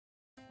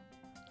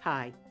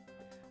Hi,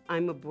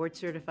 I'm a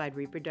board-certified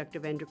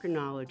reproductive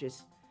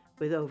endocrinologist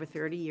with over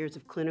 30 years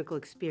of clinical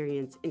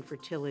experience in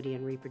fertility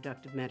and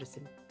reproductive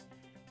medicine.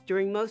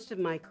 During most of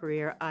my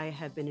career, I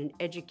have been an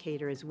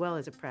educator as well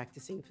as a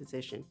practicing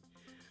physician.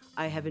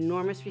 I have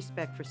enormous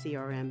respect for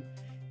CRM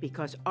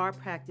because our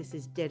practice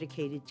is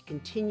dedicated to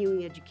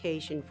continuing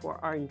education for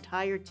our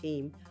entire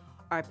team,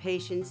 our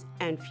patients,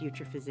 and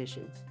future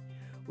physicians.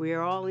 We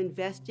are all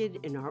invested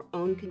in our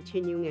own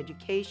continuing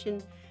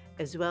education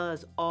as well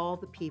as all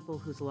the people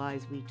whose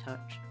lives we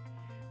touch.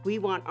 We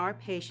want our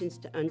patients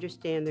to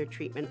understand their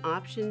treatment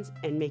options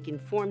and make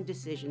informed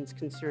decisions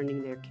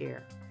concerning their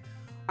care.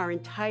 Our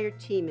entire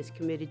team is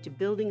committed to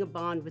building a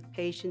bond with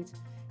patients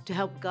to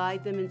help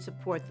guide them and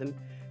support them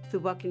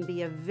through what can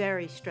be a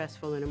very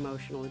stressful and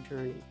emotional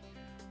journey.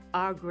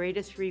 Our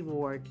greatest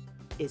reward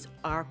is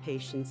our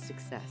patients'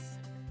 success.